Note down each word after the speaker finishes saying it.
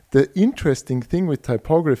the interesting thing with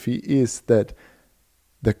typography is that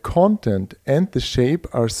the content and the shape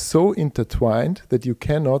are so intertwined that you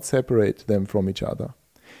cannot separate them from each other.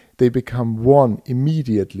 They become one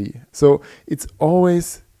immediately. So it's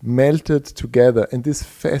always melted together, and this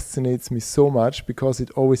fascinates me so much because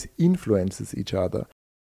it always influences each other.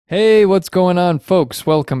 Hey, what's going on, folks?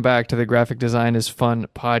 Welcome back to the Graphic Design is Fun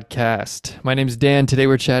podcast. My name's Dan. Today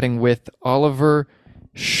we're chatting with Oliver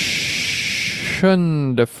Schöndorfer.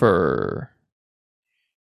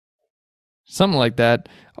 Something like that.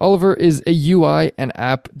 Oliver is a UI and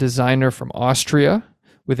app designer from Austria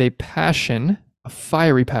with a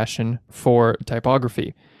fiery passion for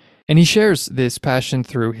typography. And he shares this passion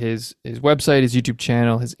through his website, his YouTube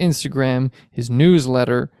channel, his Instagram, his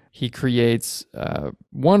newsletter. He creates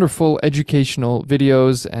wonderful educational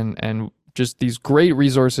videos and just these great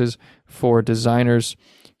resources for designers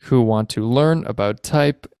who want to learn about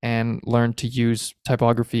type and learn to use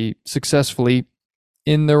typography successfully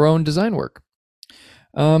in their own design work.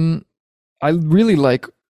 I really like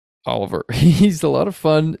Oliver. He's a lot of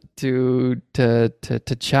fun to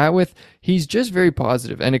chat with. He's just very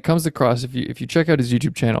positive, and it comes across if you check out his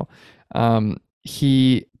YouTube channel.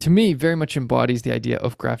 He, to me, very much embodies the idea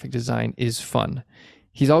of graphic design is fun.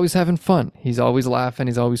 He's always having fun. He's always laughing.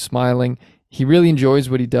 He's always smiling. He really enjoys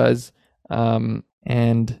what he does,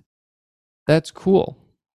 and that's cool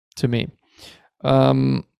to me.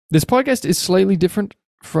 This podcast is slightly different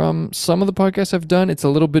from some of the podcasts I've done. It's a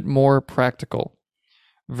little bit more practical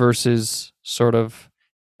versus sort of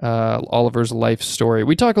Oliver's life story.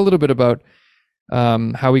 We talk a little bit about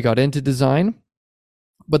how he got into design,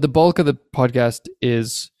 but the bulk of the podcast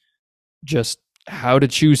is just how to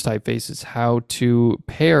choose typefaces, how to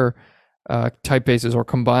pair typefaces or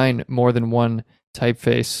combine more than one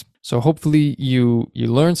typeface. So hopefully you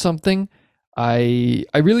learn something. I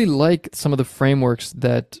really like some of the frameworks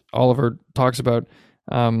that Oliver talks about.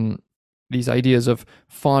 These ideas of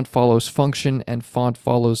font follows function and font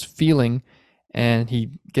follows feeling, and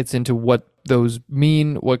he gets into what those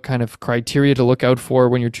mean, what kind of criteria to look out for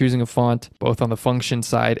when you're choosing a font, both on the function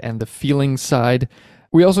side and the feeling side.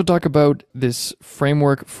 We also talk about this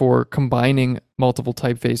framework for combining multiple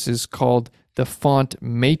typefaces called the font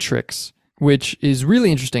matrix, which is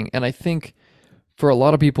really interesting, and I think for a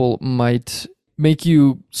lot of people might make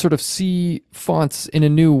you sort of see fonts in a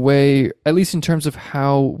new way, at least in terms of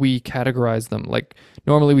how we categorize them. Like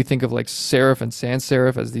normally we think of like serif and sans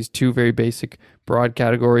serif as these two very basic broad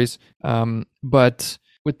categories. But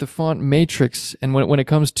with the font matrix, and when it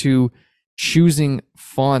comes to choosing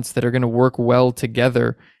fonts that are going to work well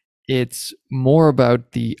together, it's more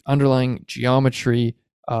about the underlying geometry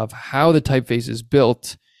of how the typeface is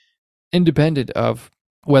built, independent of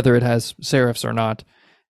whether it has serifs or not.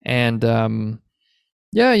 And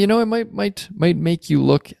yeah, you know, it might make you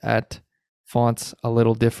look at fonts a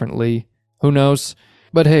little differently. Who knows?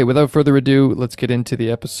 But hey, without further ado, let's get into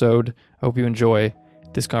the episode. I hope you enjoy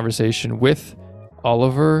this conversation with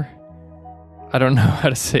Oliver. I don't know how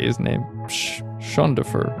to say his name.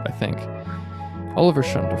 Schöndorfer, I think. Oliver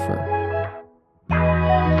Schöndorfer.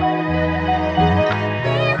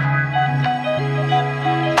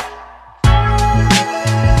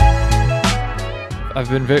 I've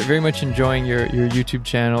been very, very much enjoying your YouTube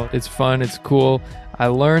channel. It's fun. It's cool. I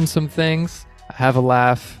learned some things. I have a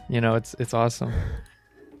laugh. You know, it's awesome.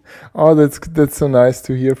 Oh, that's so nice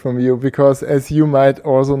to hear from you, because as you might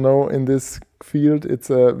also know, in this field, it's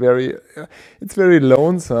very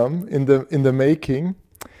lonesome in the making.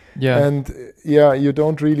 Yeah. And yeah, you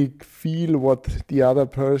don't really feel what the other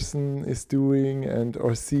person is doing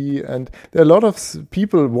or see. And there are a lot of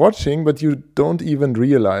people watching, but you don't even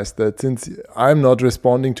realize that, since I'm not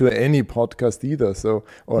responding to any podcast either,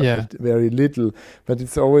 very little. But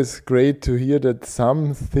it's always great to hear that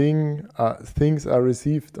things are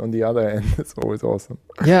received on the other end. It's always awesome.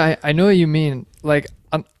 Yeah, I know what you mean. Like,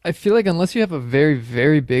 I feel like unless you have a very,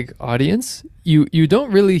 very big audience, you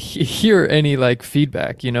don't really hear any like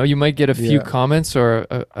feedback. You know, you might get a few comments or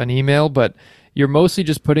an email, but you're mostly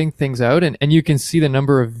just putting things out, and you can see the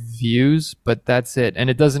number of views, but that's it. And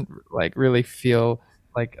it doesn't like really feel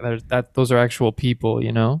like those are actual people,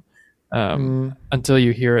 you know, until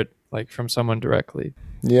you hear it like from someone directly.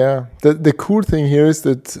 Yeah, the cool thing here is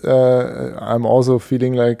that I'm also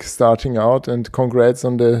feeling like starting out, and congrats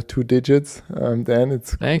on the 2 digits. Dan,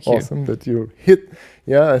 it's awesome that you hit.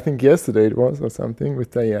 Yeah, I think yesterday it was or something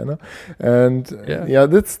with Diana, and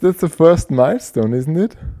that's the first milestone, isn't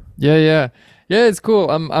it? Yeah. It's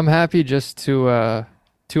cool. I'm happy just to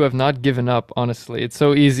have not given up. Honestly, it's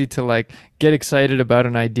so easy to like get excited about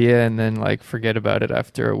an idea and then like forget about it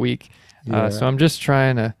after a week. So I'm just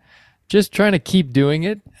trying just trying to keep doing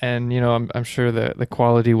it, and I'm sure the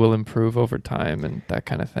quality will improve over time and that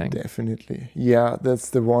kind of thing. Definitely. Yeah, that's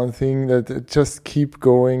the one thing that just keep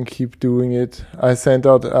going, keep doing it. I sent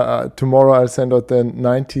out tomorrow I'll send out the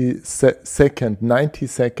 90 second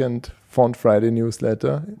Font Friday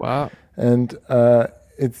newsletter. Wow. And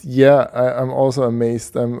I'm also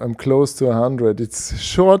amazed. I'm close to 100. It's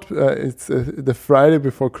short. It's the Friday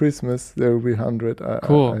before Christmas. There will be 100.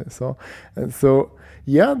 Cool. I saw, and so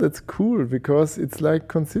yeah, that's cool because it's like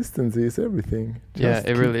consistency is everything. Yeah, Just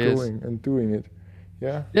it keep really is. going and doing it.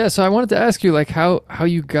 Yeah. Yeah, so I wanted to ask you like how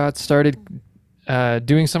you got started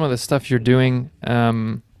doing some of the stuff you're doing.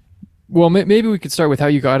 Well, maybe we could start with how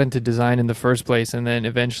you got into design in the first place, and then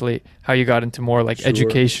eventually how you got into more like Sure.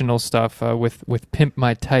 educational stuff with Pimp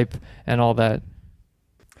My Type and all that.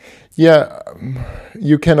 Yeah,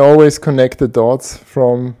 you can always connect the dots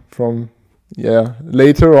from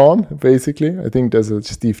later on. Basically, I think there's a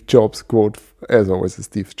Steve Jobs quote, as always, a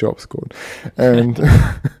Steve Jobs quote, and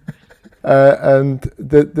and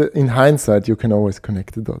in hindsight, you can always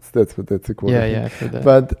connect the dots. That's a quote. Yeah, I've heard that.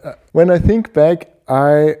 But when I think back,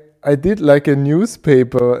 I did like a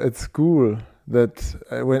newspaper at school that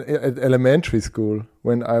when at elementary school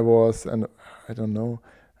when I was, and I don't know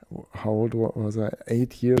how old was I,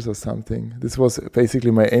 8 years or something. This was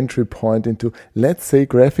basically my entry point into, let's say,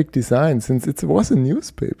 graphic design, since it was a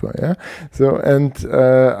newspaper. Yeah. So, and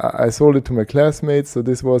I sold it to my classmates. So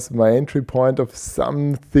this was my entry point of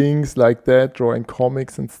some things like that, drawing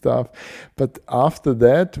comics and stuff. But after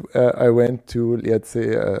that, I went to, let's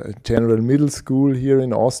say, a general middle school here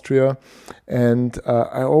in Austria, and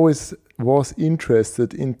I always was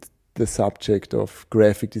interested in the subject of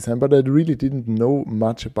graphic design, but I really didn't know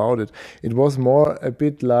much about it. It was more a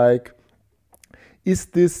bit like, is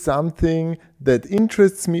this something that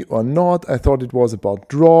interests me or not? I thought it was about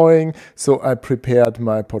drawing, so I prepared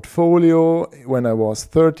my portfolio when I was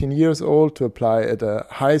 13 years old to apply at a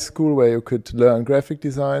high school where you could learn graphic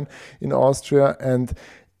design in Austria, and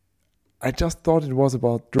I just thought it was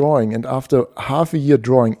about drawing. And after half a year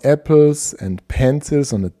drawing apples and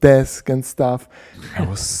pencils on a desk and stuff, I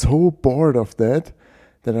was so bored of that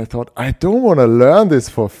I thought, I don't want to learn this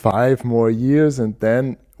for 5 more years and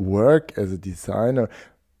then work as a designer.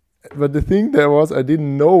 But the thing there was, I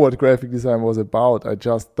didn't know what graphic design was about. I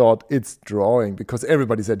just thought it's drawing because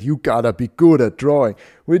everybody said, you gotta be good at drawing,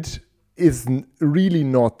 which is really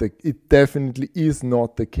not it definitely is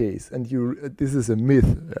not the case, and this is a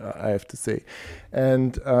myth, I have to say.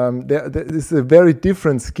 And there is a very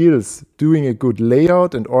different skills doing a good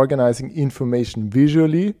layout and organizing information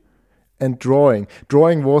visually and drawing.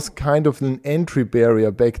 Drawing was kind of an entry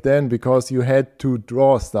barrier back then because you had to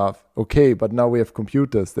draw stuff. Okay, but now we have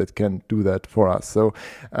computers that can do that for us. So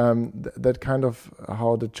that kind of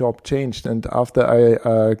how the job changed. And after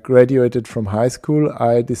I graduated from high school,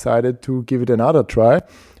 I decided to give it another try.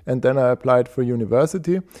 And then I applied for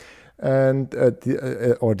university and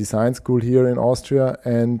or design school here in Austria.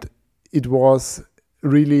 And it was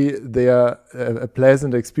really a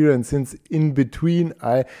pleasant experience, since in between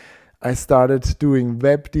I started doing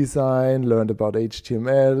web design, learned about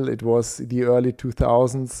HTML. It was the early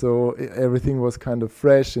 2000s, so everything was kind of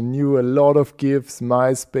fresh and new. A lot of GIFs,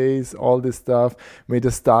 MySpace, all this stuff. Made a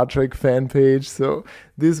Star Trek fan page. So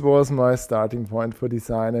this was my starting point for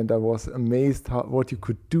design, and I was amazed what you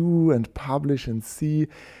could do and publish and see.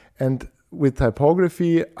 And with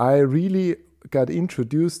typography, I really got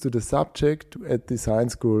introduced to the subject at design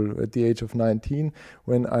school at the age of 19,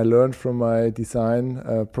 when I learned from my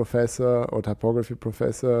design professor or typography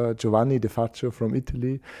professor, Giovanni De Faccio from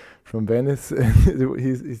Italy, from Venice.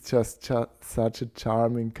 He's just such a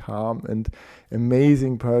charming, calm and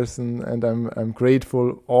amazing person, and I'm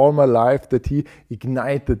grateful all my life that he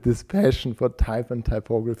ignited this passion for type and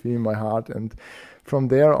typography in my heart. And from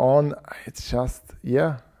there on, it's just,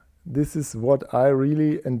 this is what I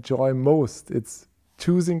really enjoy most. It's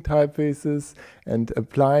choosing typefaces and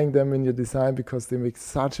applying them in your design because they make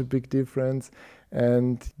such a big difference.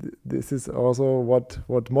 And this is also what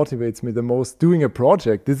motivates me the most doing a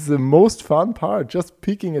project. This is the most fun part, just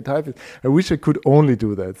picking a typeface. I wish I could only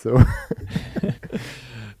do that. So,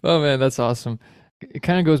 oh man, that's awesome. It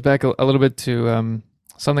kind of goes back a little bit to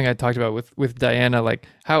something I talked about with Diana, like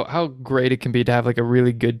how great it can be to have like a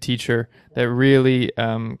really good teacher that really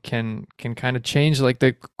can kind of change like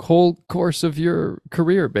the whole course of your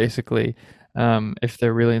career, basically, if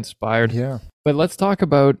they're really inspired. yeah. But let's talk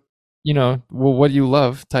about, what you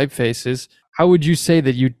love, typefaces. How would you say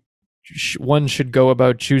that one should go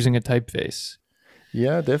about choosing a typeface?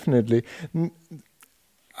 Yeah, definitely.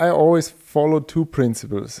 I always follow two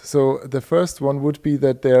principles. So the first one would be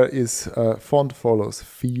that there is font follows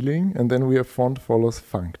feeling, and then we have font follows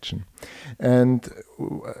function. And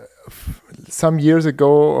some years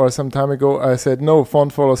ago or some time ago, I said, no,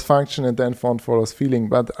 font follows function and then font follows feeling.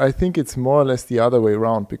 But I think it's more or less the other way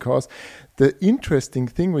around, because the interesting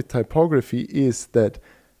thing with typography is that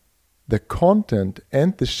the content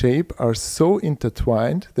and the shape are so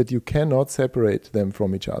intertwined that you cannot separate them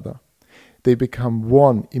from each other. They become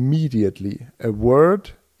one immediately. A word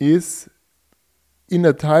is in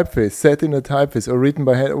a typeface, set in a typeface, or written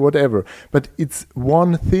by hand, or whatever. But it's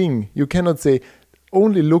one thing. You cannot say,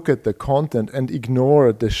 only look at the content and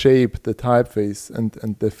ignore the shape, the typeface,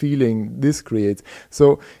 and the feeling this creates.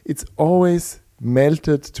 So it's always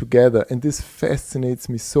melted together. And this fascinates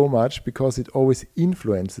me so much because it always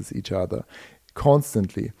influences each other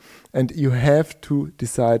constantly. And you have to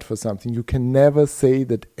decide for something. You can never say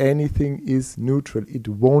that anything is neutral. It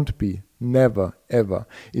won't be. Never, ever.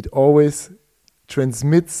 It always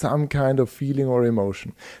transmits some kind of feeling or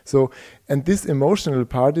emotion. So, and this emotional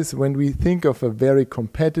part is when we think of a very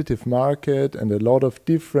competitive market and a lot of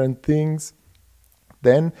different things,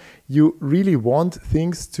 then you really want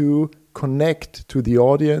things to connect to the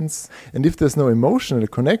audience. And if there's no emotional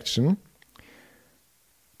connection,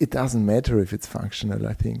 it doesn't matter if it's functional,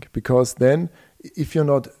 I think, because then if you're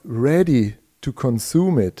not ready to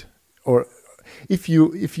consume it, or if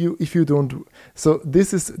you don't, so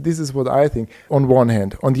this is what I think on one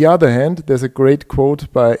hand. On the other hand, there's a great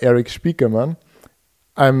quote by Eric Spiekermann.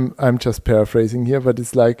 I'm just paraphrasing here, but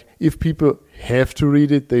it's like, if people have to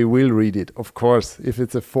read it, they will read it. Of course, if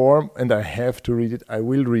it's a form and I have to read it, I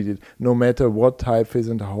will read it, no matter what typeface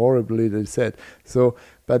and how horribly it is said. So,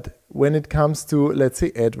 but when it comes to, let's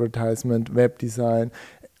say, advertisement, web design,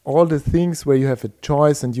 all the things where you have a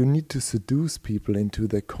choice and you need to seduce people into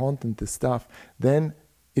the content, the stuff, then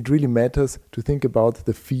it really matters to think about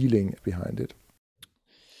the feeling behind it.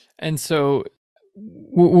 And so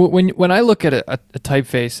when I look at a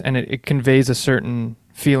typeface and it conveys a certain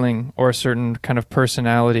feeling or a certain kind of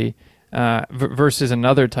personality versus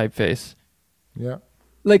another typeface, yeah,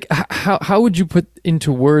 like how would you put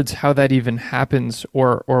into words how that even happens,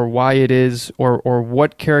 or why it is, or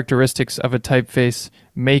what characteristics of a typeface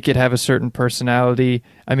make it have a certain personality?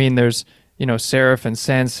 I mean, there's, serif and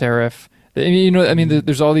sans serif.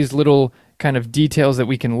 There's all these little kind of details that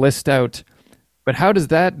we can list out, but how does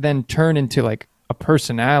that then turn into like a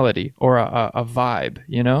personality or a vibe,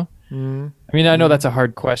 I mean, I know that's a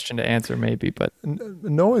hard question to answer maybe, but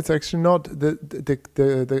no, it's actually not.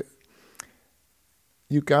 The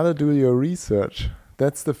you gotta do your research.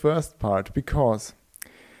 That's the first part, because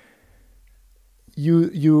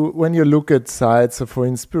you when you look at sites for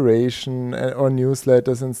inspiration or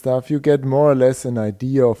newsletters and stuff, you get more or less an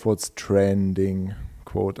idea of what's trending,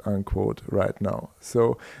 quote unquote, right now.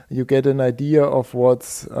 So you get an idea of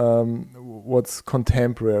what's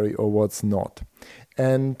contemporary or what's not.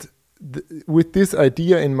 And with this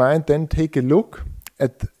idea in mind, then take a look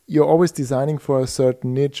at, you're always designing for a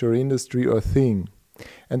certain niche or industry or thing.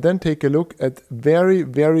 And then take a look at very,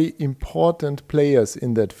 very important players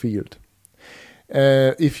in that field.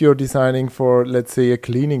 If you're designing for, let's say, a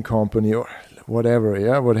cleaning company or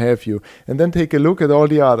whatever, what have you. And then take a look at all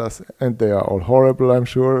the others. And they are all horrible, I'm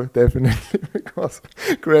sure, definitely, because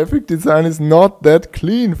graphic design is not that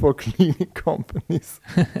clean for cleaning companies.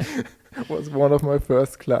 Was one of my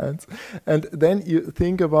first clients. And then you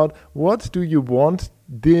think about, what do you want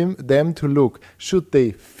them to look? Should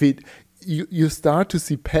they fit? You start to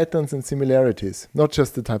see patterns and similarities, not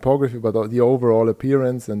just the typography, but the overall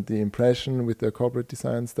appearance and the impression with the corporate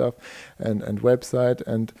design stuff and website.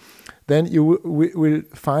 And then you will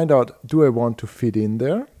find out, do I want to fit in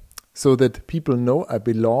there so that people know I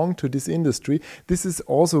belong to this industry? This is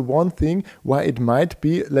also one thing why it might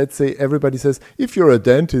be, let's say everybody says, if you're a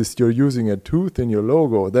dentist, you're using a tooth in your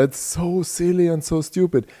logo. That's so silly and so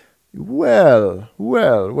stupid. Well.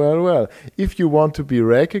 If you want to be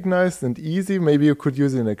recognized and easy, maybe you could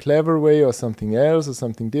use it in a clever way or something else or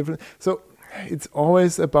something different. So it's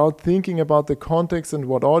always about thinking about the context and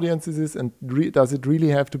what audience it is, and does it really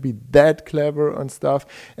have to be that clever and stuff?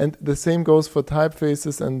 And the same goes for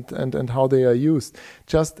typefaces and how they are used.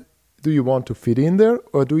 Just, do you want to fit in there,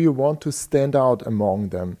 or do you want to stand out among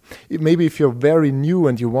them? Maybe if you're very new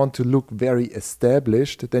and you want to look very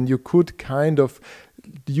established, then you could kind of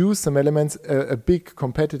use some elements a big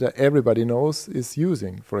competitor everybody knows is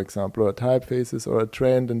using, for example, or typefaces or a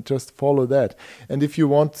trend, and just follow that. And if you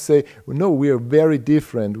want to say, no, we are very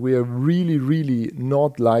different, we are really, really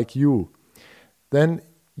not like you, then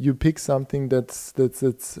you pick something that's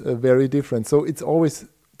very different. So it's always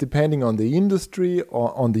depending on the industry or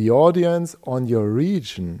on the audience, on your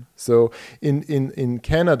region. So in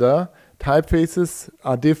Canada, typefaces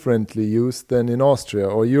are differently used than in Austria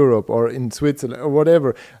or Europe or in Switzerland or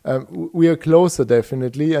whatever. We are closer,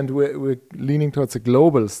 definitely, and we're leaning towards a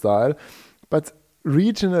global style. But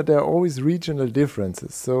there are always regional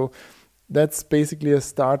differences. So that's basically a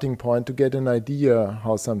starting point to get an idea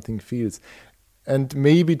how something feels. And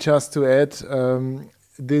maybe just to add,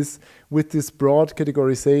 this with these broad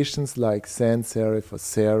categorizations like sans serif or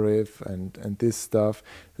serif and this stuff,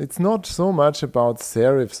 it's not so much about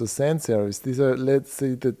serifs or sans serifs. These are, let's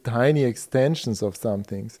say, the tiny extensions of some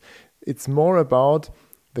things. It's more about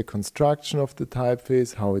the construction of the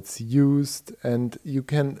typeface, how it's used, and you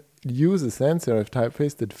can use a sans serif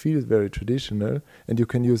typeface that feels very traditional, and you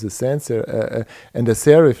can use a sans serif and a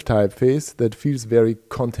serif typeface that feels very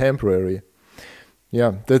contemporary.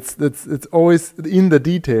 Yeah, it's always in the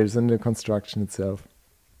details and the construction itself.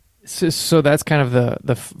 So that's kind of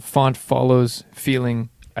the font follows feeling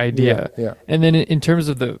idea. Yeah. And then in terms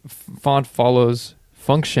of the font follows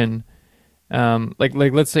function, like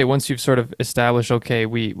let's say once you've sort of established, okay,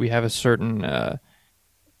 we have a certain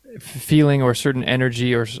feeling or a certain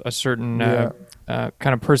energy or a certain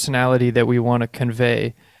kind of personality that we want to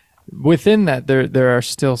convey. Within that, there are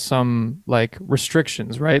still some like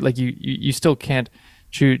restrictions, right? Like you still can't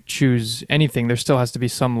choose anything. There still has to be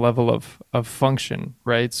some level of function,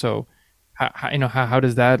 right? So how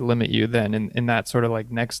does that limit you then in that sort of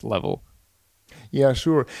like next level? Yeah,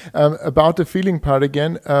 sure. About the feeling part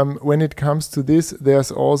again, when it comes to this,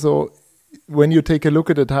 there's also, when you take a look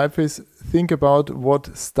at a typeface, think about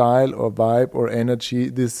what style or vibe or energy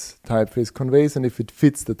this typeface conveys and if it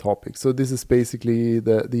fits the topic. So this is basically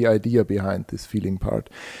the idea behind this feeling part.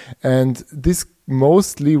 And this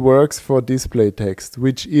mostly works for display text,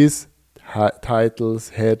 which is titles,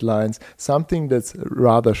 headlines, something that's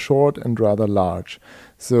rather short and rather large.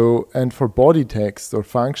 So, and for body text or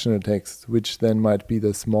functional text, which then might be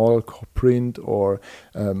the small print or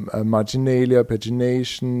marginalia,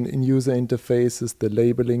 pagination in user interfaces, the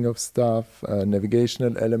labeling of stuff,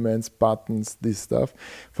 navigational elements, buttons, this stuff.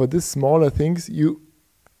 For these smaller things, you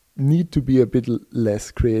need to be a bit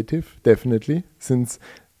less creative, definitely, since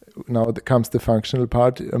now comes the functional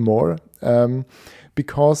part more,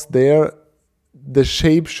 because there the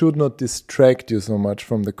shape should not distract you so much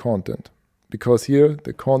from the content. Because here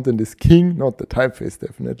the content is king, not the typeface,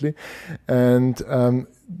 definitely. And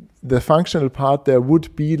the functional part there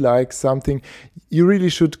would be like something you really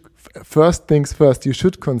should, first things first, you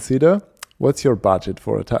should consider what's your budget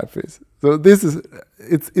for a typeface. So this is,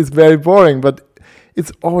 it's very boring, but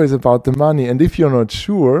it's always about the money. And if you're not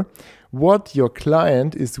sure what your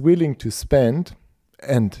client is willing to spend,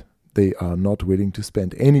 and they are not willing to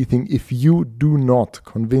spend anything if you do not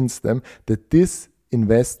convince them that this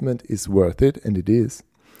investment is worth it, and it is.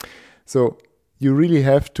 So you really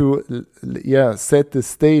have to set the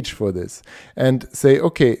stage for this and say,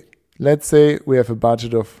 okay, let's say we have a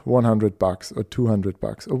budget of $100 or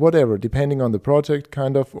 $200 or whatever, depending on the project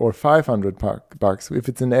kind of, or $500. If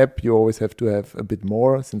it's an app, you always have to have a bit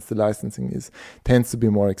more since the licensing tends to be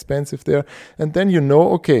more expensive there. And then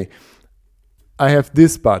okay, I have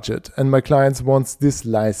this budget and my clients wants this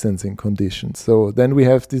licensing condition. So then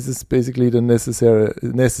this is basically the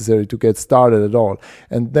necessary to get started at all.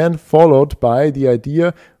 And then followed by the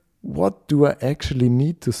idea, what do I actually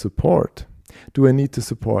need to support? Do I need to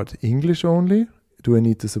support English only? Do I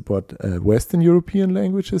need to support Western European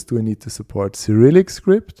languages? Do I need to support Cyrillic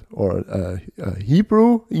script or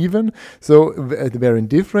Hebrew even? So they're in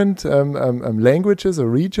different languages or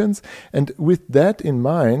regions. And with that in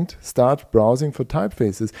mind, start browsing for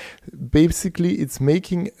typefaces. Basically, it's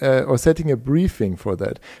making or setting a briefing for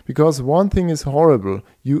that. Because one thing is horrible.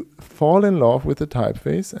 You fall in love with a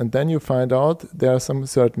typeface and then you find out there are some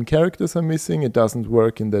certain characters are missing, it doesn't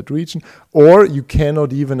work in that region, or you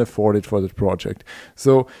cannot even afford it for that project.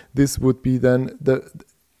 So this would be then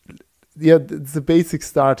it's the basic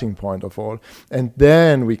starting point of all. And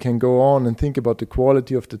then we can go on and think about the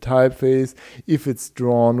quality of the typeface, if it's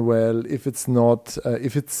drawn well, if it's not,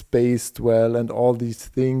 if it's spaced well, and all these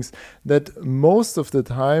things that most of the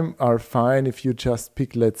time are fine if you just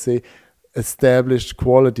pick, let's say, established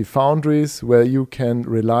quality foundries where you can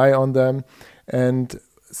rely on them. And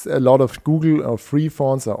a lot of Google or free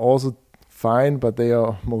fonts are also fine, but they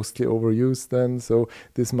are mostly overused then. So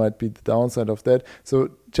this might be the downside of that.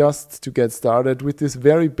 So just to get started with this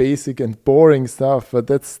very basic and boring stuff, but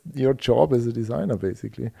that's your job as a designer,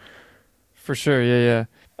 basically. For sure, yeah.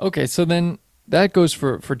 Okay, so then that goes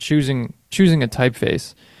for choosing a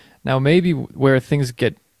typeface. Now maybe where things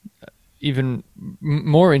get even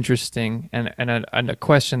more interesting, and a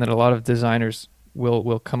question that a lot of designers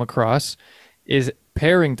will come across is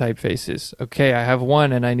pairing typefaces. Okay, I have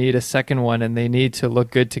one and I need a second one, and they need to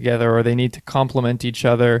look good together, or they need to complement each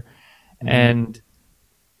other. And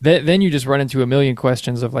then you just run into a million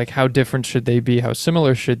questions of like, how different should they be? How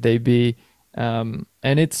similar should they be? And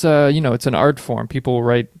it's it's an art form. People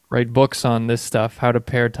write books on this stuff, how to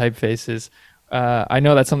pair typefaces. I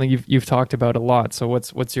know that's something you've talked about a lot. So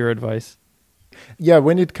what's your advice? Yeah,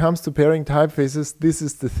 when it comes to pairing typefaces, this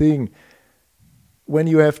is the thing. When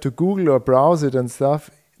you have to Google or browse it and stuff,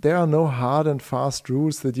 there are no hard and fast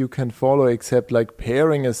rules that you can follow except like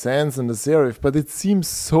pairing a sans and a serif. But it seems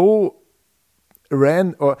so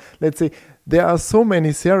or let's say there are so many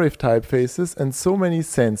serif typefaces and so many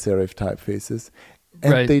sans serif typefaces,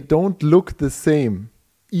 and they don't look the same,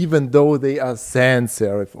 even though they are sans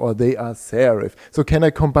serif or they are serif. So can I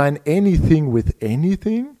combine anything with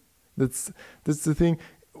anything? That's the thing.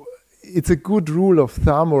 It's a good rule of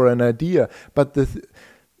thumb or an idea, but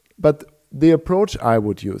the approach I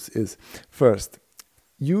would use is, first,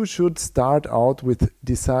 you should start out with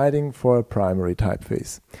deciding for a primary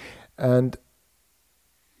typeface, and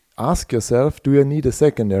ask yourself, do you need a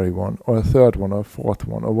secondary one or a third one or a fourth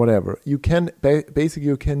one or whatever? You can basically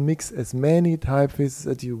you can mix as many typefaces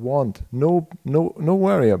as you want. No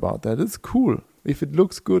worry about that. It's cool. If it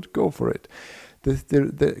looks good, go for it.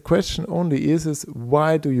 The question only is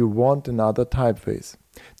why do you want another typeface?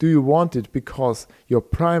 Do you want it because your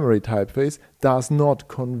primary typeface does not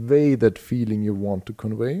convey that feeling you want to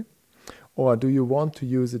convey? Or do you want to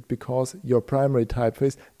use it because your primary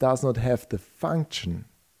typeface does not have the function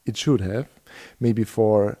it should have, maybe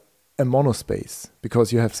for a monospace,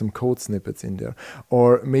 because you have some code snippets in there,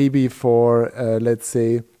 or maybe for, let's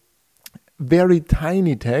say, very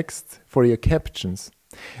tiny text for your captions.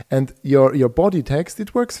 And your body text,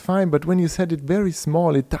 it works fine, but when you set it very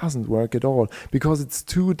small, it doesn't work at all, because it's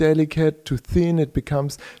too delicate, too thin, it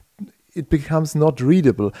becomes not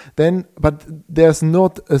readable. But there's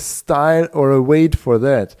not a style or a weight for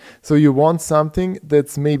that. So you want something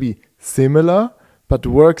that's maybe similar, but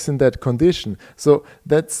works in that condition. So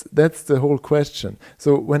that's the whole question.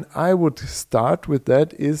 So when I would start with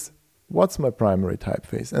that is, what's my primary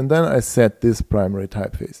typeface? And then I set this primary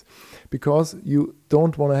typeface, because you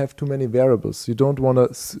don't want to have too many variables. You don't want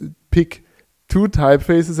to pick two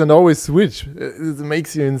typefaces and always switch. It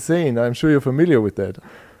makes you insane. I'm sure you're familiar with that.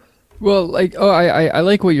 Well, I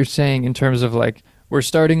like what you're saying in terms of like, we're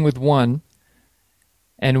starting with one,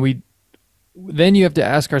 and then you have to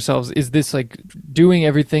ask ourselves, is this like doing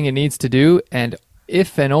everything it needs to do? And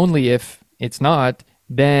if and only if it's not,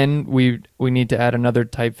 then we need to add another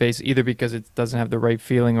typeface, either because it doesn't have the right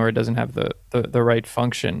feeling or it doesn't have the right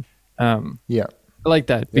function. Yeah, I like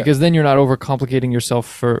that, because then you're not overcomplicating yourself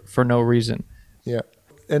for no reason. Yeah.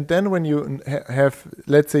 And then when you have,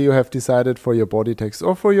 let's say you have decided for your body text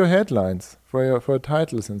or for your headlines, for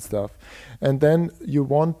titles and stuff, and then you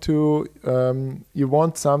want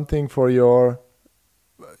something for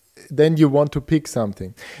then you want to pick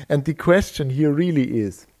something. And the question here really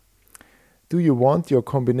is, do you want your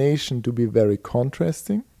combination to be very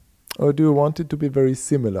contrasting, or do you want it to be very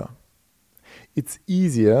similar? It's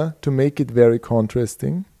easier to make it very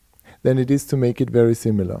contrasting than it is to make it very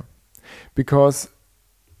similar, because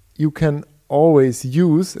you can always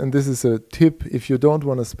use, and this is a tip if you don't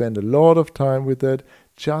want to spend a lot of time with that,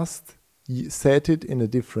 just set it in a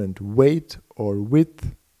different weight or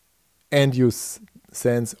width and use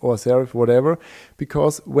sans or serif, whatever,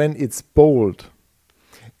 because when it's bold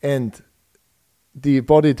and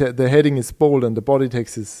the heading is bold and the body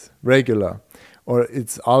text is regular, or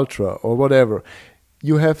it's ultra or whatever,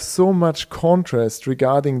 you have so much contrast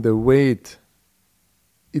regarding the weight.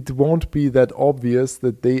 It won't be that obvious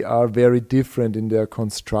that they are very different in their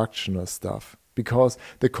construction or stuff, because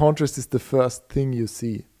the contrast is the first thing you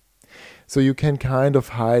see. So you can kind of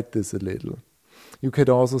hide this a little. You could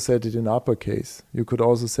also set it in uppercase. You could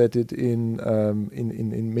also set it in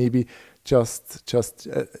maybe just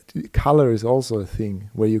color is also a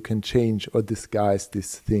thing where you can change or disguise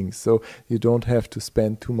these things. So you don't have to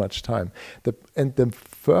spend too much time. And the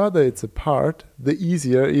further it's apart, the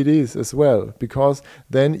easier it is as well, because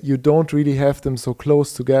then you don't really have them so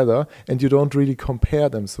close together and you don't really compare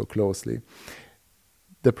them so closely.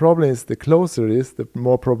 The problem is, the closer it is, the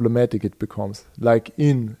more problematic it becomes, like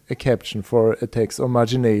in a caption for a text or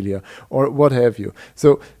marginalia or what have you.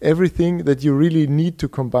 So everything that you really need to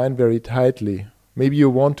combine very tightly, maybe you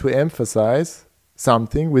want to emphasize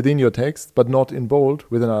something within your text, but not in bold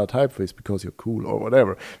with another typeface because you're cool or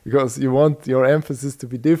whatever. Because you want your emphasis to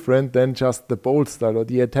be different than just the bold style or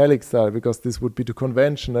the italic style, because this would be too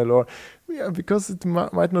conventional, or because it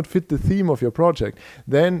might not fit the theme of your project.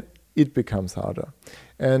 Then it becomes harder.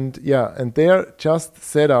 And they're just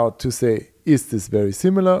set out to say, is this very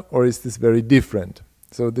similar or is this very different?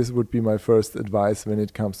 So this would be my first advice when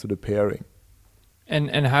it comes to the pairing.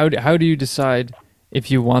 And how do you decide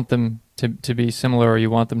if you want them to be similar or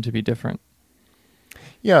you want them to be different?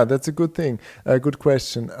 Yeah, that's a good thing. A good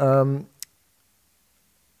question.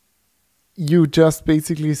 You just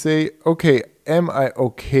basically say, okay, am I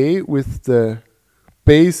okay with the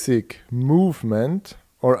basic movement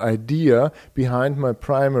or idea behind my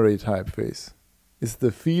primary typeface? Is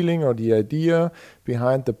the feeling or the idea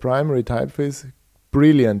behind the primary typeface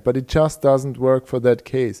brilliant, but it just doesn't work for that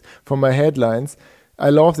case? For my headlines, I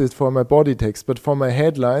love it for my body text, but for my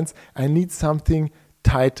headlines, I need something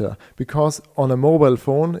tighter, because on a mobile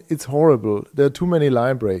phone, it's horrible. There are too many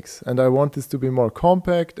line breaks, and I want this to be more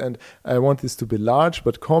compact, and I want this to be large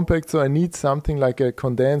but compact, so I need something like a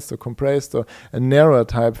condensed or compressed or a narrower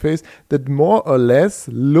typeface that more or less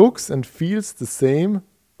looks and feels the same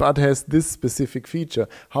but has this specific feature.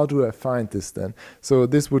 How do I find this then? So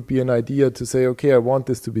this would be an idea to say, okay, I want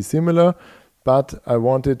this to be similar, but I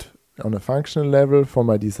want it on a functional level for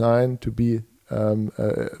my design to be,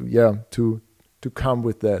 to come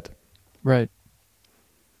with that. Right.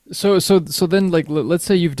 So then, like, let's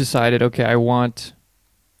say you've decided, okay,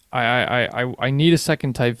 I need a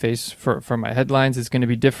second typeface for my headlines. It's going to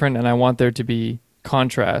be different, and I want there to be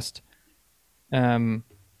contrast.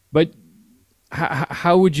 But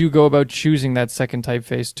how would you go about choosing that second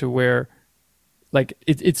typeface to where, like,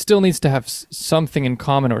 it still needs to have something in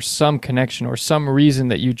common or some connection or some reason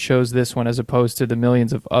that you chose this one as opposed to the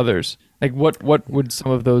millions of others? Like, what would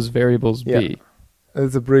some of those variables be?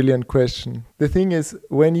 That's a brilliant question. The thing is,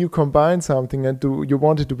 when you combine something and you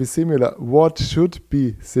want it to be similar, what should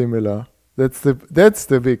be similar? That's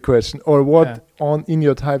the big question. Or what in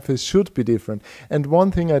your typeface should be different? And one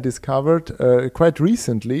thing I discovered quite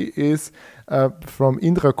recently is from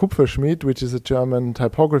Indra Kupferschmidt, which is a German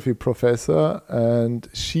typography professor, and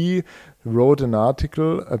she wrote an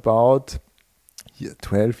article about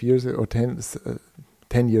 12 years or 10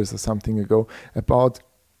 years or something ago about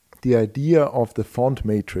the idea of the font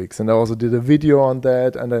matrix. And I also did a video on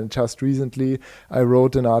that. And then just recently, I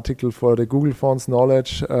wrote an article for the Google Fonts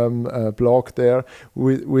Knowledge blog there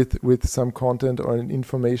with some content or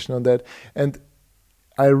information on that. And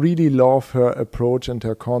I really love her approach and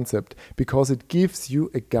her concept, because it gives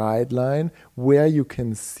you a guideline where you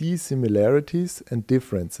can see similarities and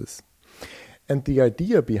differences. And the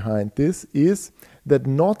idea behind this is that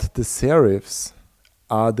not the serifs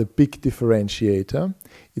are the big differentiator.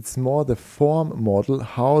 It's more the form model,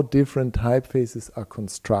 how different typefaces are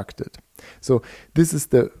constructed. So this is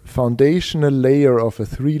the foundational layer of a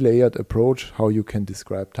 3-layered approach, how you can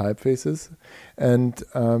describe typefaces. And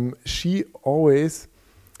she always,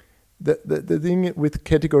 the thing with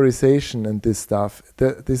categorization and this stuff,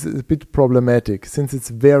 this is a bit problematic since it's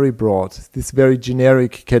very broad. These very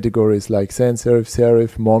generic categories like sans serif,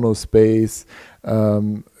 serif, monospace,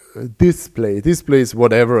 displays,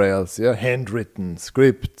 whatever else, handwritten,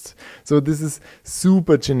 scripts. So this is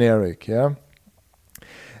super generic,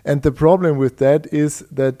 And the problem with that is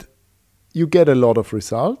that you get a lot of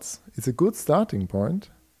results. It's a good starting point,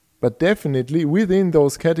 but definitely within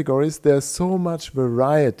those categories, there's so much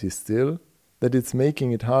variety still that it's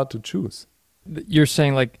making it hard to choose. You're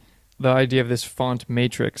saying, like, the idea of this font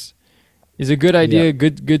matrix is a good idea,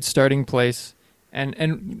 good starting place.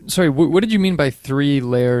 And sorry, what did you mean by 3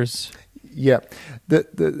 layers? Yeah,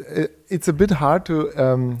 it's a bit hard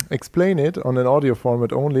to explain it on an audio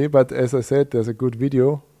format only. But as I said, there's a good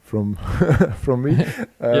video from from me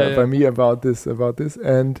by me about this.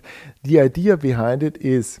 And the idea behind it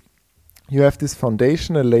is you have this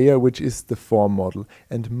foundational layer, which is the form model,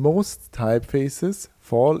 and most typefaces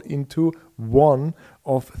fall into one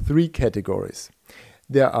of 3 categories.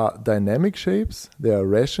 There are dynamic shapes, there are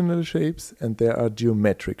rational shapes, and there are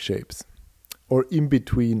geometric shapes, or in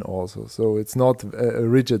between also. So it's not a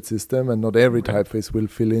rigid system, and not every typeface will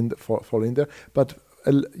fall in there. But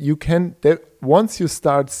you can, once you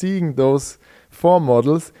start seeing those form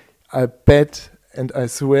models, I bet and I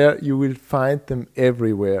swear you will find them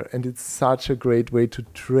everywhere. And it's such a great way to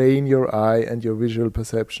train your eye and your visual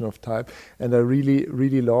perception of type. And I really,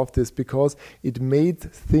 really love this, because it made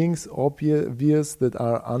things obvious that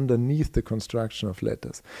are underneath the construction of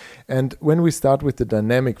letters. And when we start with the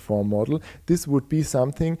dynamic form model, this would be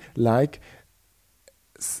something like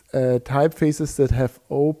typefaces that have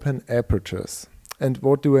open apertures. And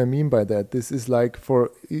what do I mean by that? This is like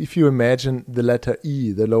if you imagine the letter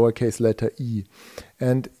E, the lowercase letter E,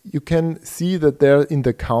 and you can see that there in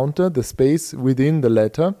the counter, the space within the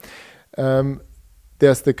letter,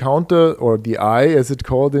 there's the counter, or the I as it's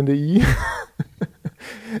called in the E,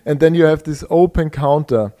 and then you have this open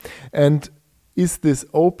counter. And is this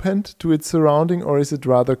opened to its surrounding, or is it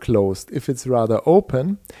rather closed? If it's rather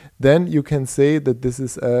open, then you can say that this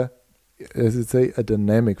is a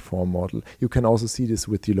dynamic form model. You can also see this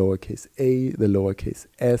with the lowercase a, the lowercase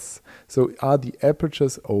s. So are the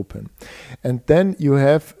apertures open? And then you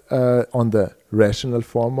have on the rational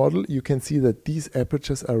form model, you can see that these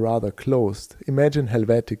apertures are rather closed. Imagine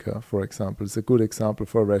Helvetica, for example. It's a good example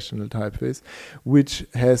for a rational typeface, which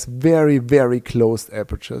has very, very closed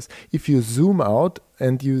apertures. If you zoom out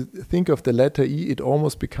and you think of the letter E, it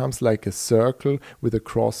almost becomes like a circle with a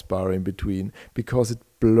crossbar in between, because it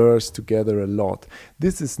blurs together a lot.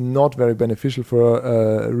 This is not very beneficial for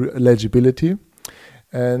legibility.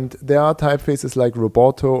 And there are typefaces like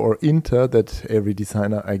Roboto or Inter that every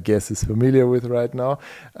designer, I guess, is familiar with right now,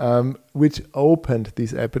 which opened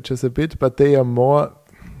these apertures a bit, but they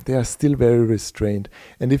are still very restrained.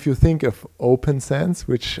 And if you think of Open Sans,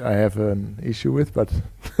 which I have an issue with, but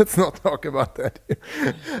let's not talk about that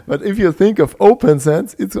here. But if you think of Open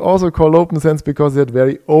Sans, it's also called Open Sans because it had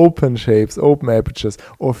very open shapes, open apertures.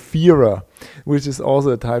 Or Fira, which is also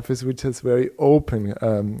a typeface which has very open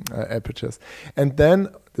apertures. And then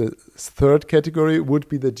the third category would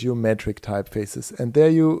be the geometric typefaces. And there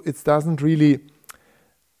it doesn't really,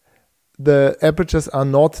 the apertures are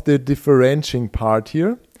not the differentiating part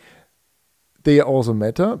here. They also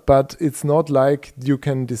matter, but it's not like you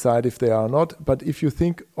can decide if they are or not. But if you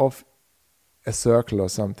think of a circle or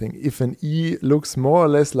something, if an E looks more or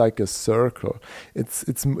less like a circle,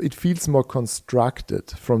 it feels more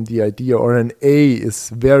constructed from the idea, or an A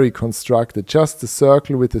is very constructed, just a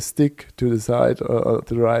circle with a stick to the side or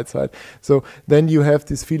to the right side. So then you have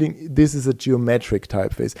this feeling, this is a geometric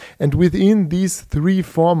typeface. And within these three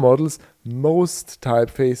form models, most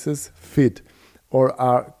typefaces fit, or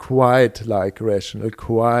are quite like rational,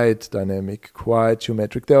 quite dynamic, quite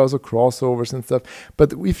geometric. There are also crossovers and stuff.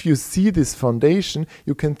 But if you see this foundation,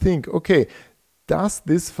 you can think, okay, does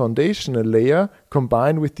this foundational layer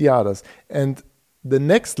combine with the others? And the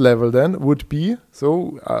next level then would be,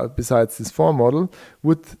 besides this form model,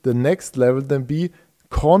 would the next level then be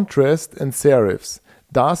contrast and serifs.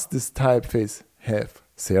 Does this typeface have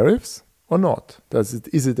serifs or not?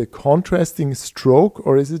 Is it a contrasting stroke,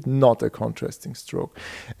 or is it not a contrasting stroke?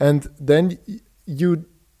 And then you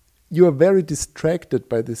are very distracted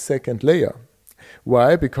by the second layer.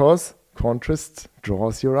 Why? Because contrast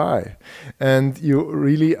draws your eye, and you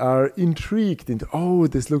really are intrigued into, oh,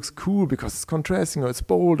 this looks cool because it's contrasting, or it's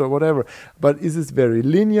bold, or whatever. But is it very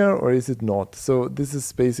linear, or is it not? So this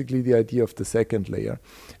is basically the idea of the second layer.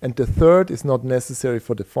 And the third is not necessary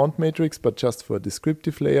for the font matrix, but just for a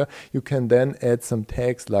descriptive layer. You can then add some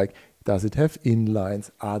tags like, does it have inlines?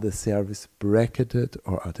 Are the serifs bracketed,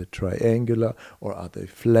 or are they triangular, or are they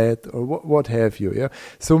flat, or what have you? Yeah,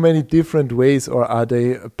 so many different ways. Or are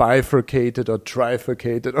they bifurcated or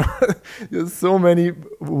trifurcated? There's so many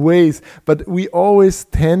ways. But we always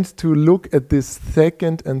tend to look at this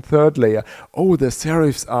second and third layer. Oh, the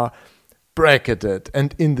serifs are bracketed,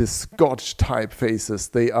 and in the Scotch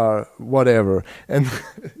typefaces they are whatever, and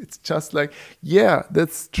it's just like, yeah,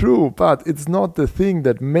 that's true, but it's not the thing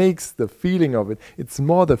that makes the feeling of it. It's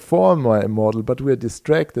more the form model, but we're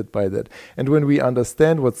distracted by that. And when we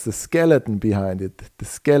understand what's the skeleton behind it,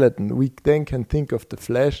 we then can think of the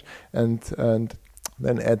flesh and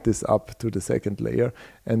then add this up to the second layer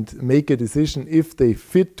and make a decision if they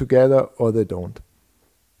fit together or they don't.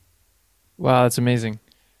 Wow, that's amazing.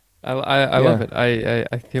 I love it.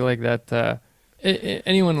 I feel like that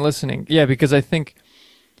anyone listening, because I think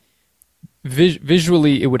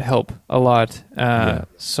visually it would help a lot.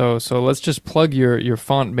 So let's just plug your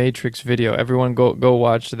font matrix video. Everyone go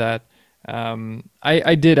watch that.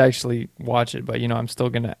 I did actually watch it, but I'm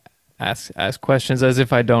still gonna ask questions as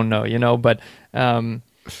if I don't know. But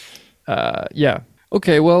yeah.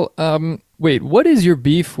 Okay. Well, wait. What is your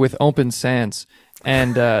beef with Open Sans?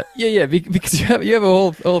 And because you have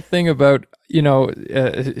a whole thing about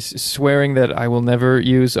swearing that I will never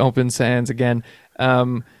use Open Sans again.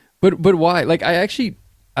 But why? Like I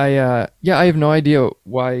have no idea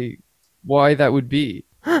why that would be.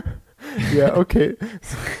 Yeah. Okay.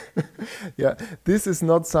 Yeah. This is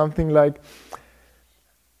not something like.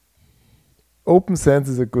 Open Sans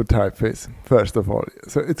is a good typeface, first of all.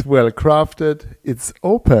 So it's well crafted, it's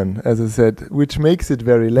open, as I said, which makes it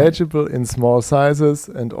very legible in small sizes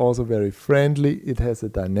and also very friendly. It has a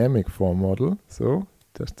dynamic form model, so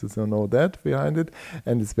just to know that behind it,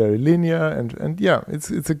 and it's very linear, and yeah,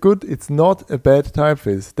 it's a good, it's not a bad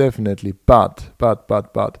typeface, definitely,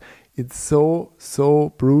 but it's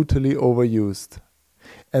so brutally overused.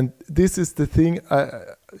 And this is the thing.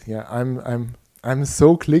 I'm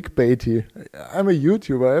so clickbaity. I'm a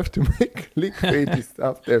YouTuber. I have to make clickbaity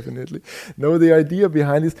stuff, definitely. No, the idea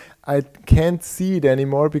behind this, I can't see it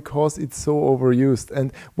anymore because it's so overused.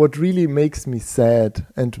 And what really makes me sad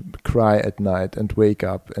and cry at night and wake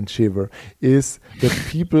up and shiver is that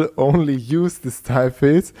people only use this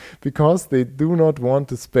typeface because they do not want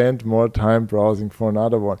to spend more time browsing for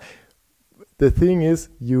another one. The thing is,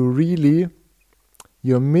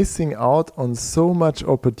 you're missing out on so much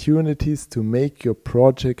opportunities to make your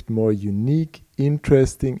project more unique,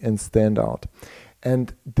 interesting, and stand out.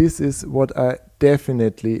 And this is what I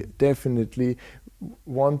definitely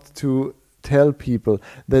want to tell people,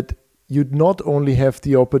 that you'd not only have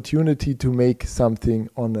the opportunity to make something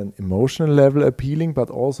on an emotional level appealing,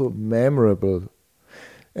 but also memorable.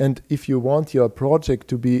 And if you want your project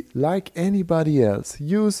to be like anybody else,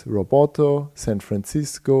 use Roboto, San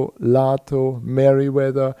Francisco, Lato,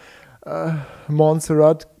 Merriweather,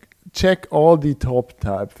 Montserrat. Check all the top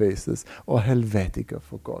typefaces, or Helvetica,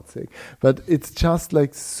 for God's sake. But it's just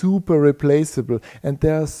like super replaceable. And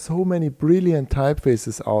there are so many brilliant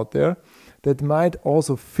typefaces out there that might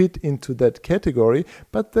also fit into that category,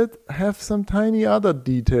 but that have some tiny other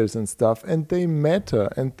details and stuff, and they matter,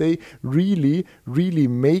 and they really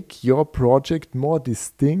make your project more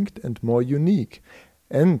distinct and more unique.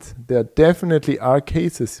 And there definitely are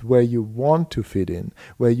cases where you want to fit in,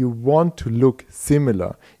 where you want to look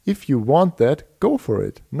similar. If you want that, go for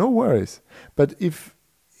it, no worries. But if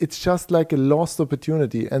it's just like a lost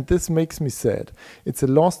opportunity, and this makes me sad. It's a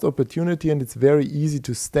lost opportunity, and it's very easy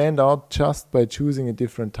to stand out just by choosing a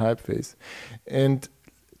different typeface. And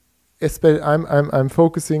I'm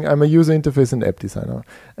focusing. I'm a user interface and app designer,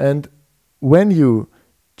 and when you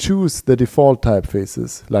choose the default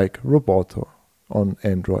typefaces like Roboto on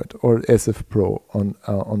Android or SF Pro on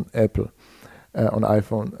Apple, on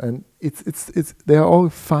iPhone, and they are all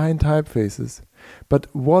fine typefaces. But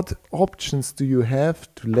what options do you have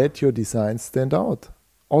to let your design stand out?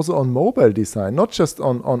 Also on mobile design, not just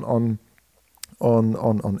on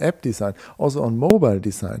app design, also on mobile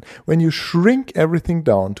design. When you shrink everything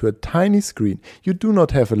down to a tiny screen, you do not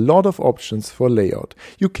have a lot of options for layout.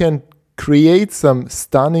 You can create some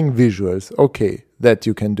stunning visuals, okay, that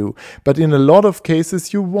you can do. But in a lot of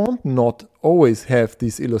cases, you won't not always have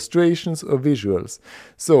these illustrations or visuals.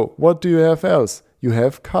 So what do you have else? You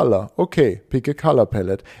have color. Okay, pick a color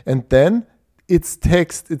palette. And then it's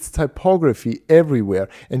text, it's typography everywhere.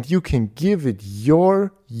 And you can give it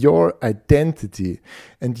your identity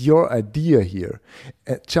and your idea here.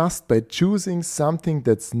 Just by choosing something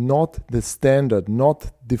that's not the standard,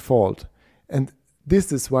 not default. And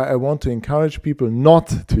this is why I want to encourage people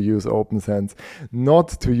not to use Open Sans, not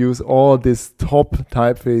to use all these top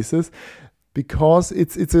typefaces, because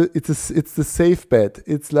it's the safe bet.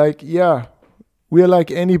 It's like, yeah, we're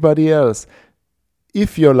like anybody else.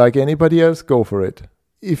 If you're like anybody else, go for it.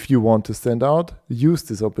 If you want to stand out, use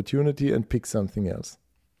this opportunity and pick something else.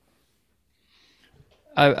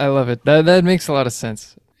 I love it. That makes a lot of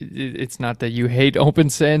sense. It's not that you hate Open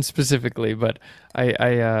Sans specifically, but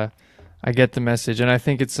I get the message, and I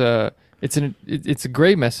think it's a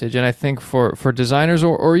great message. And I think for designers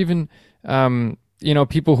or even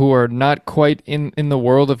people who are not quite in the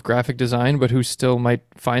world of graphic design, but who still might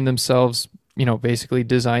find themselves basically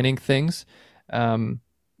designing things.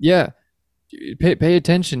 Pay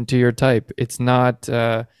attention to your type. It's not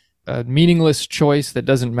a meaningless choice that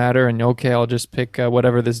doesn't matter. And okay, I'll just pick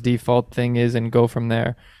whatever this default thing is and go from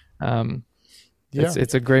there.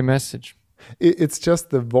 It's a great message. It's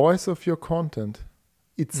just the voice of your content.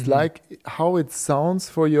 It's like how it sounds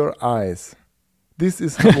for your eyes. This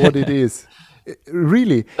is what it is.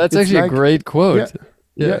 Really. That's actually a great quote.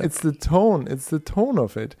 Yeah, it's the tone. It's the tone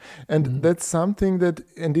of it. And that's something that,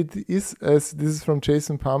 and it is, as this is from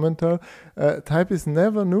Jason Parmental, type is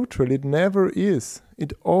never neutral. It never is.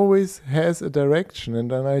 It always has a direction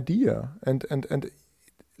and an idea. And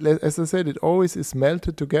as I said, it always is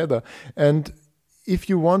melted together. And if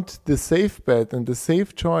you want the safe bet and the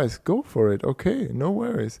safe choice, go for it. Okay, no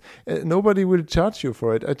worries. Nobody will judge you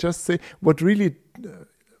for it. I just say what really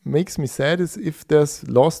makes me sad is if there's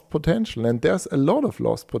lost potential, and there's a lot of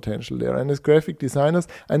lost potential there. And as graphic designers,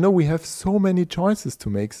 I know we have so many choices to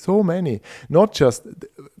make, so many. Not just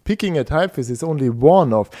picking a typeface is only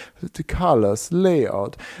one of the colors,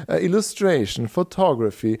 layout, illustration,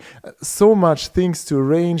 photography, so much things to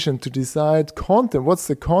arrange and to decide content. What's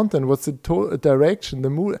the content? What's the direction, the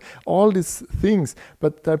mood, all these things.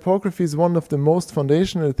 But typography is one of the most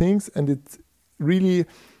foundational things, and it really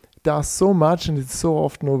does so much, and it's so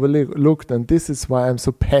often overlooked. And this is why I'm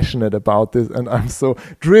so passionate about this, and I'm so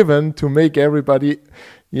driven to make everybody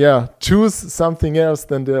choose something else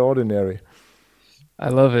than the ordinary. I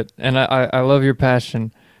love it, and I love your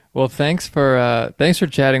passion. Well, thanks for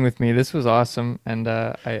chatting with me. This was awesome, and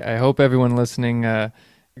I hope everyone listening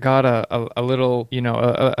got a little,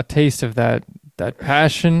 a taste of that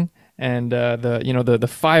passion and the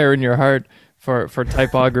fire in your heart for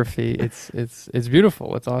typography. It's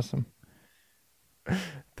beautiful. It's awesome.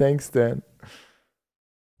 Thanks, Dan.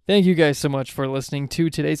 Thank you guys so much for listening to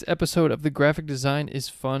today's episode of the Graphic Design is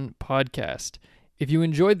Fun podcast. If you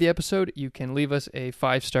enjoyed the episode, you can leave us a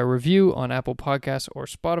 5-star review on Apple Podcasts or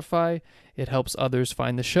Spotify. It helps others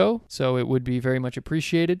find the show, so it would be very much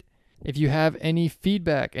appreciated. If you have any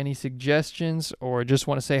feedback, any suggestions, or just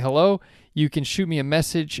want to say hello, you can shoot me a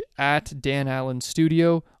message at Dan Allen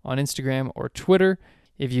Studio on Instagram or Twitter.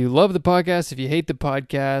 If you love the podcast, if you hate the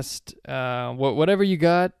podcast, whatever you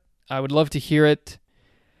got, I would love to hear it.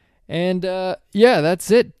 And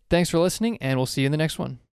that's it. Thanks for listening, and we'll see you in the next one.